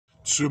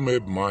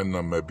Tsumeb mine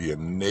Namibia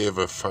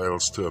never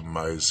fails to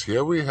amaze.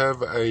 Here we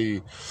have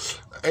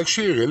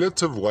actually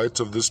relative weight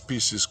of this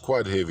piece is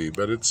quite heavy,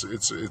 but it's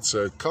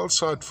a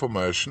calcite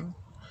formation,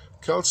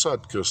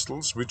 calcite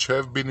crystals, which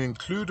have been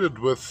included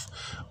with,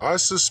 I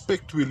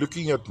suspect we're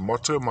looking at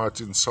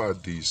motormite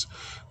inside these.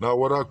 Now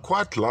what I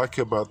quite like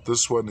about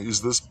this one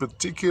is this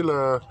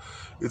particular,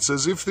 it's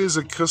as if there's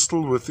a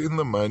crystal within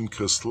the main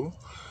crystal,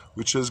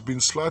 which has been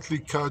slightly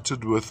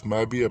coated with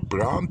maybe a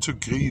brown to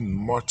green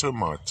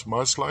motormite,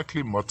 most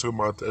likely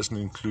motormite as an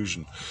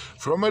inclusion.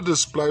 From a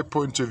display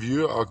point of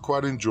view, I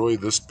quite enjoy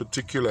this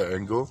particular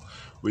angle,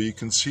 where you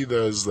can see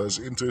those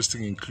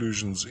interesting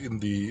inclusions in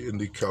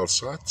the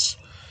calcites.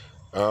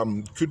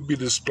 Could be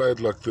displayed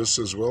like this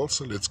as well,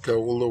 so let's go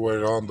all the way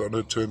around on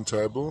a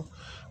turntable.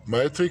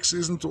 Matrix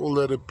isn't all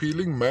that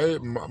appealing,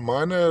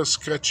 minor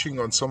scratching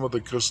on some of the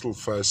crystal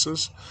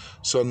faces,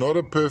 so not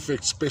a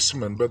perfect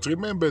specimen. But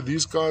remember,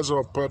 these guys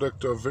are a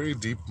product of very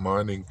deep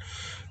mining,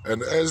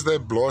 and as they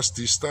blast,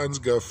 these stones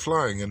go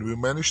flying, and we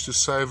managed to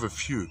save a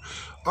few.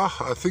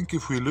 I think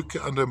if we look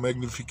under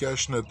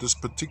magnification at this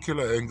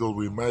particular angle,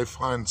 we may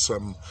find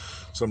some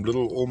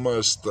little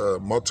almost,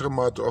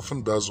 motormite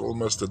often does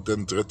almost a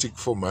dendritic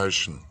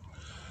formation.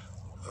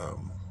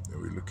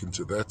 We look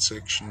into that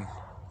section.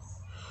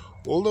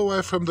 All the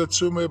way from the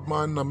Tsumeb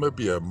mine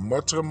Namibia,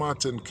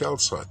 motormite and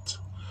calcite.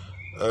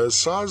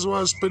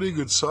 Size-wise, pretty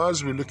good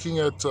size. We're looking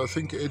at, I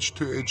think, edge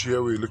to edge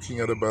here, we're looking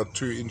at about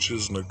 2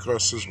 inches, and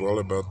across as well,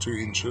 about 2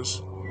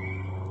 inches.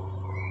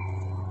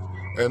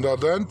 And I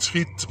don't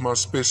treat my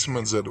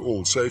specimens at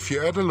all. So if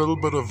you add a little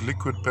bit of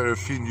liquid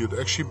paraffin, you'd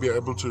actually be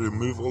able to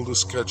remove all the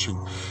scratching.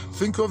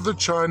 Think of the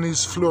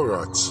Chinese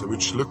fluorites,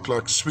 which look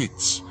like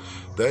sweets.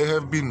 They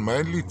have been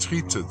mainly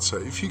treated, so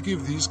if you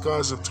give these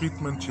guys a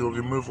treatment, you'll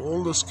remove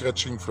all the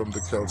scratching from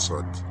the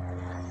calcite.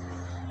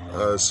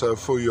 So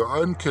for your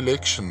own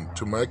collection,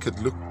 to make it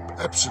look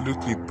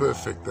absolutely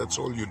perfect, that's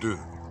all you do.